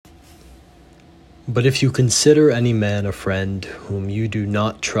But if you consider any man a friend whom you do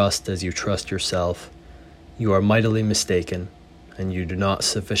not trust as you trust yourself, you are mightily mistaken, and you do not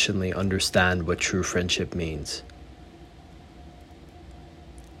sufficiently understand what true friendship means.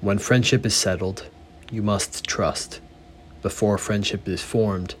 When friendship is settled, you must trust. Before friendship is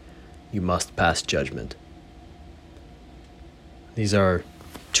formed, you must pass judgment. These are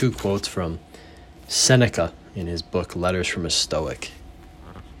two quotes from Seneca in his book Letters from a Stoic.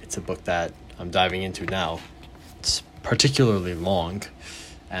 It's a book that I'm diving into now. It's particularly long,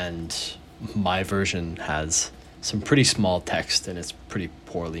 and my version has some pretty small text and it's pretty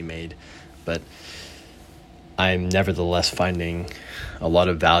poorly made, but I'm nevertheless finding a lot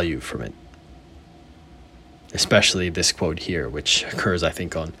of value from it. Especially this quote here, which occurs, I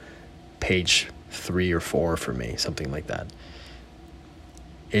think, on page 3 or 4 for me, something like that.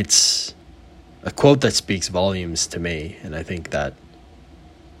 It's a quote that speaks volumes to me, and I think that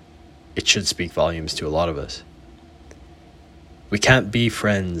it should speak volumes to a lot of us. We can't be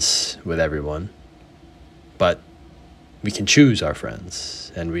friends with everyone, but we can choose our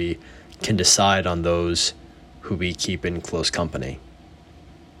friends, and we can decide on those who we keep in close company.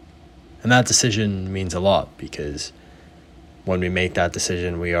 And that decision means a lot, because when we make that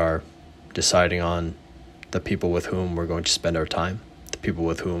decision, we are deciding on the people with whom we're going to spend our time, the people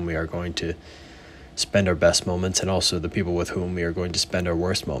with whom we are going to spend our best moments, and also the people with whom we are going to spend our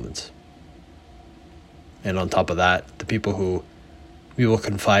worst moments. And on top of that, the people who we will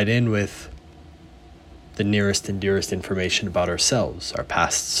confide in with the nearest and dearest information about ourselves, our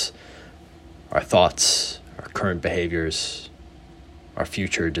pasts, our thoughts, our current behaviors, our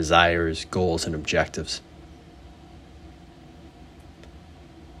future desires, goals, and objectives.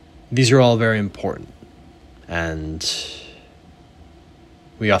 These are all very important, and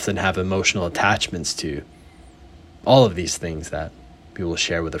we often have emotional attachments to all of these things that we will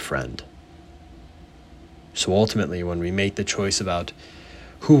share with a friend. So ultimately, when we make the choice about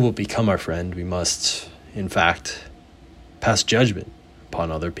who will become our friend, we must, in fact, pass judgment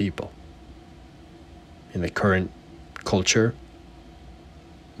upon other people. In the current culture,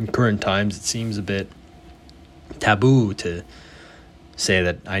 in current times, it seems a bit taboo to say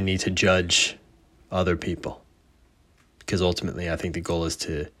that I need to judge other people. Because ultimately, I think the goal is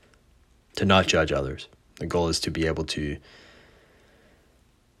to not judge others. The goal is to be able to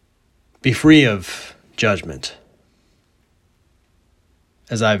be free of judgment.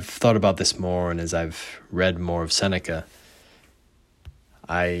 As I've thought about this more, and as I've read more of Seneca,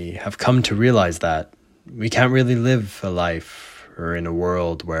 I have come to realize that we can't really live a life or in a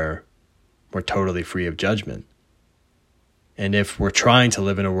world where we're totally free of judgment. And if we're trying to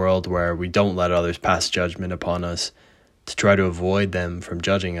live in a world where we don't let others pass judgment upon us to try to avoid them from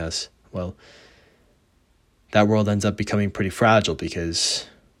judging us, well, that world ends up becoming pretty fragile, because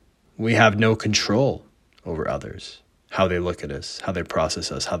we have no control over others, how they look at us, how they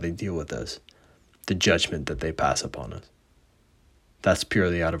process us, how they deal with us, the judgment that they pass upon us. That's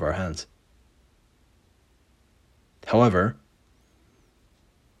purely out of our hands. However,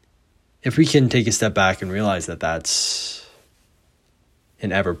 if we can take a step back and realize that that's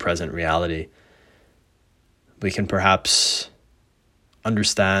an ever-present reality, we can perhaps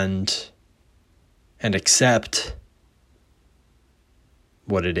understand and accept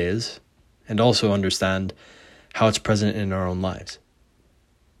what it is, and also understand how it's present in our own lives.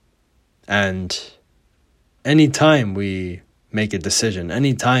 And anytime we make a decision,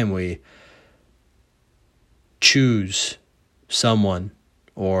 anytime we choose someone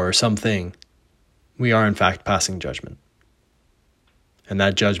or something, we are in fact passing judgment. And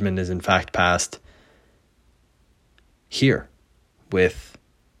that judgment is in fact passed here with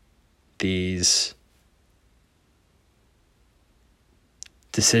these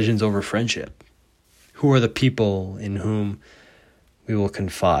decisions over friendship. Who are the people in whom we will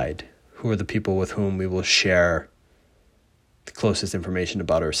confide? Who are the people with whom we will share the closest information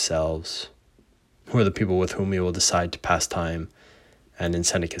about ourselves? Who are the people with whom we will decide to pass time, and in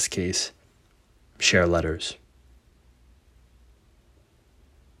Seneca's case, share letters?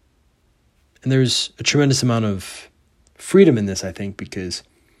 And there's a tremendous amount of freedom in this, I think, because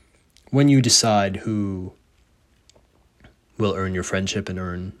when you decide who will earn your friendship and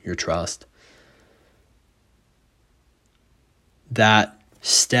earn your trust, that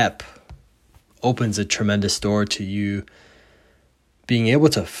step opens a tremendous door to you being able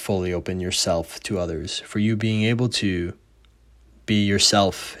to fully open yourself to others, for you being able to be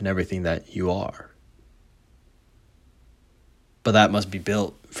yourself in everything that you are. But that must be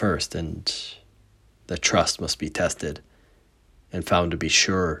built first, and the trust must be tested and found to be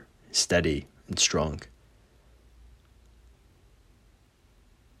sure, steady, and strong.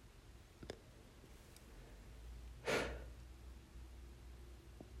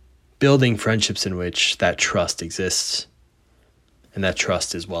 building friendships in which that trust exists and that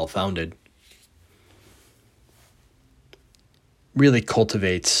trust is well founded really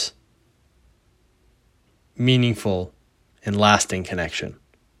cultivates meaningful and lasting connection.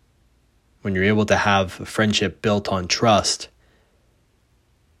 When you're able to have a friendship built on trust,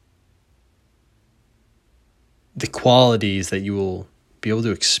 the qualities that you will be able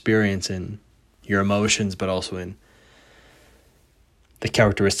to experience in your emotions, but also in the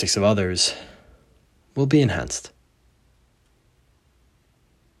characteristics of others, will be enhanced.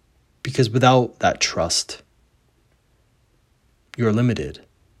 Because without that trust, you're limited.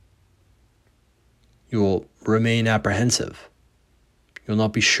 You will remain apprehensive. You'll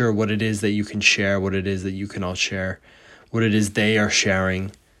not be sure what it is that you can share, what it is that you cannot share, what it is they are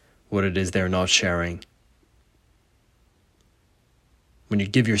sharing, what it is they're not sharing. When you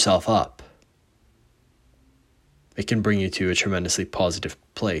give yourself up, it can bring you to a tremendously positive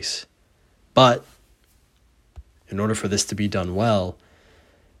place. But in order for this to be done well,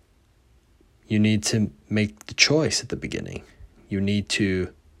 you need to make the choice at the beginning. You need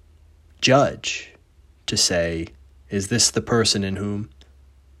to judge, to say, is this the person in whom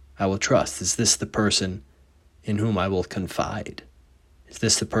I will trust? Is this the person in whom I will confide? Is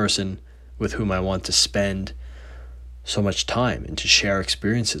this the person with whom I want to spend so much time and to share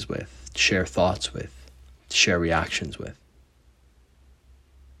experiences with, to share thoughts with, to share reactions with?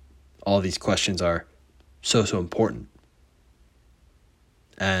 All these questions are so important.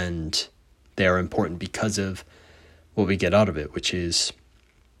 And they are important because of what we get out of it, which is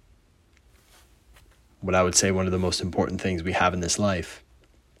what I would say one of the most important things we have in this life,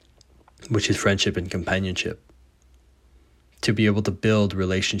 which is friendship and companionship. To be able to build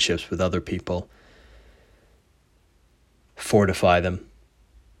relationships with other people, fortify them,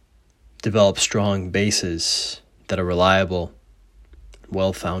 develop strong bases that are reliable,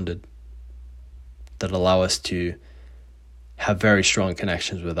 well-founded, that allow us to have very strong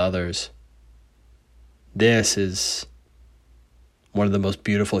connections with others. This is one of the most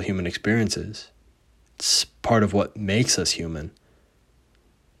beautiful human experiences. It's part of what makes us human.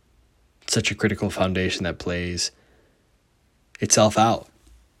 It's such a critical foundation that plays itself out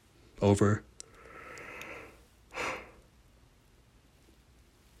over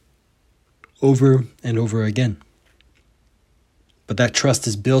and over again. But that trust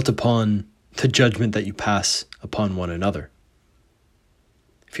is built upon the judgment that you pass upon one another.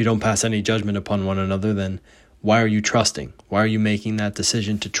 If you don't pass any judgment upon one another, then why are you trusting? Why are you making that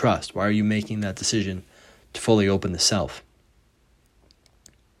decision to trust? Why are you making that decision to fully open the self?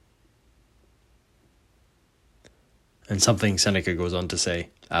 And something Seneca goes on to say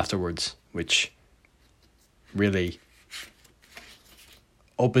afterwards, which really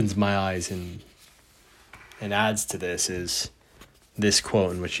opens my eyes and adds to this, is this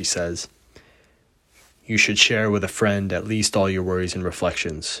quote in which he says, "You should share with a friend at least all your worries and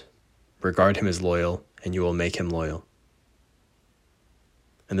reflections. Regard him as loyal, and you will make him loyal."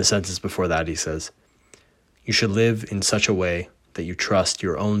 And the sentence before that, he says, "You should live in such a way that you trust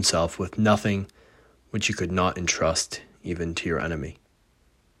your own self with nothing which you could not entrust even to your enemy."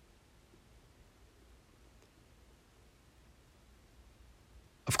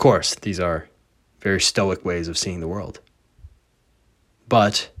 Of course, these are very stoic ways of seeing the world.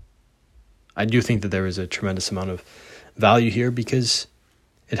 But I do think that there is a tremendous amount of value here, because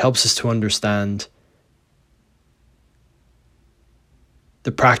it helps us to understand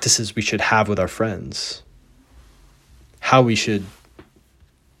the practices we should have with our friends, how we should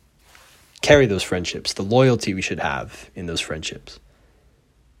carry those friendships, the loyalty we should have in those friendships,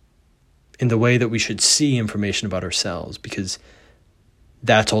 in the way that we should see information about ourselves, because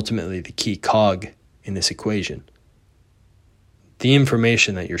that's ultimately the key cog in this equation. The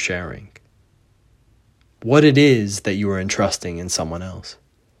information that you're sharing, what it is that you are entrusting in someone else.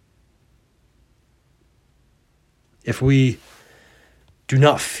 If we do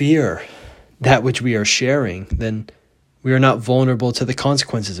not fear that which we are sharing, then we are not vulnerable to the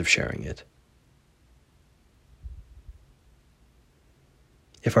consequences of sharing it.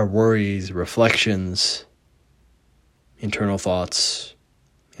 If our worries, reflections, internal thoughts,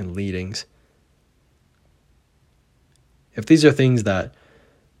 and leadings, if these are things that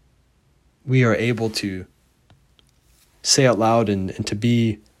we are able to say out loud and to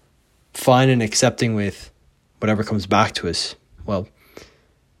be fine and accepting with whatever comes back to us, well,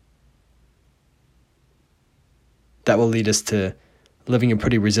 that will lead us to living a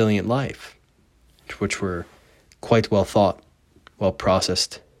pretty resilient life, which we're quite well thought, well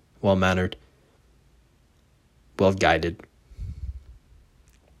processed, well mannered, well guided.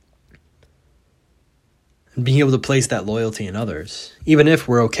 And being able to place that loyalty in others, even if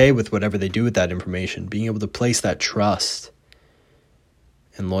we're okay with whatever they do with that information, being able to place that trust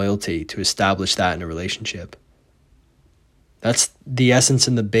and loyalty to establish that in a relationship. That's the essence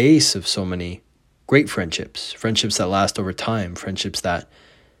and the base of so many great friendships. Friendships that last over time. Friendships that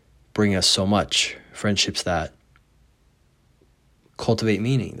bring us so much. Friendships that cultivate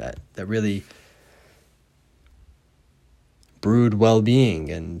meaning. That really brood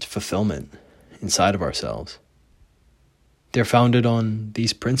well-being and fulfillment inside of ourselves. They're founded on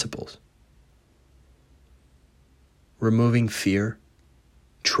these principles. Removing fear,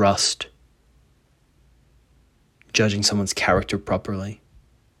 trust, judging someone's character properly,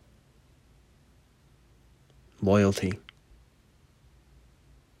 loyalty.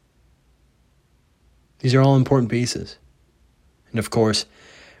 These are all important pieces. And of course,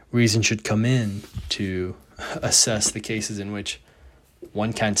 reason should come in to assess the cases in which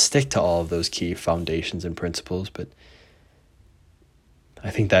one can't stick to all of those key foundations and principles, but I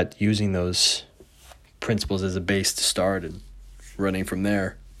think that using those principles as a base to start and running from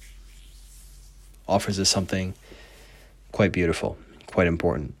there offers us something quite beautiful, quite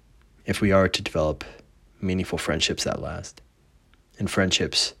important, if we are to develop meaningful friendships that last, and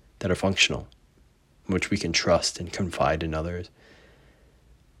friendships that are functional, in which we can trust and confide in others,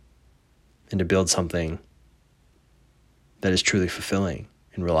 and to build something that is truly fulfilling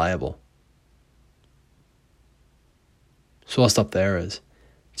and reliable. So I'll stop there, as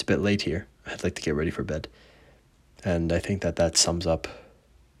it's a bit late here. I'd like to get ready for bed. And I think that sums up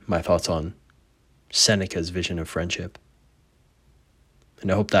my thoughts on Seneca's vision of friendship.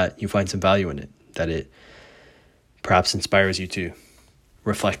 And I hope that you find some value in it, that it perhaps inspires you to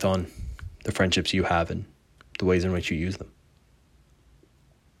reflect on the friendships you have and the ways in which you use them.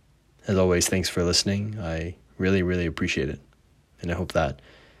 As always, thanks for listening. I really, really appreciate it. And I hope that,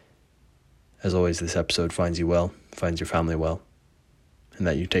 as always, this episode finds you well, finds your family well, and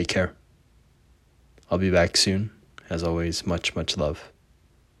that you take care. I'll be back soon. As always, much, much love.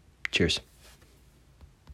 Cheers.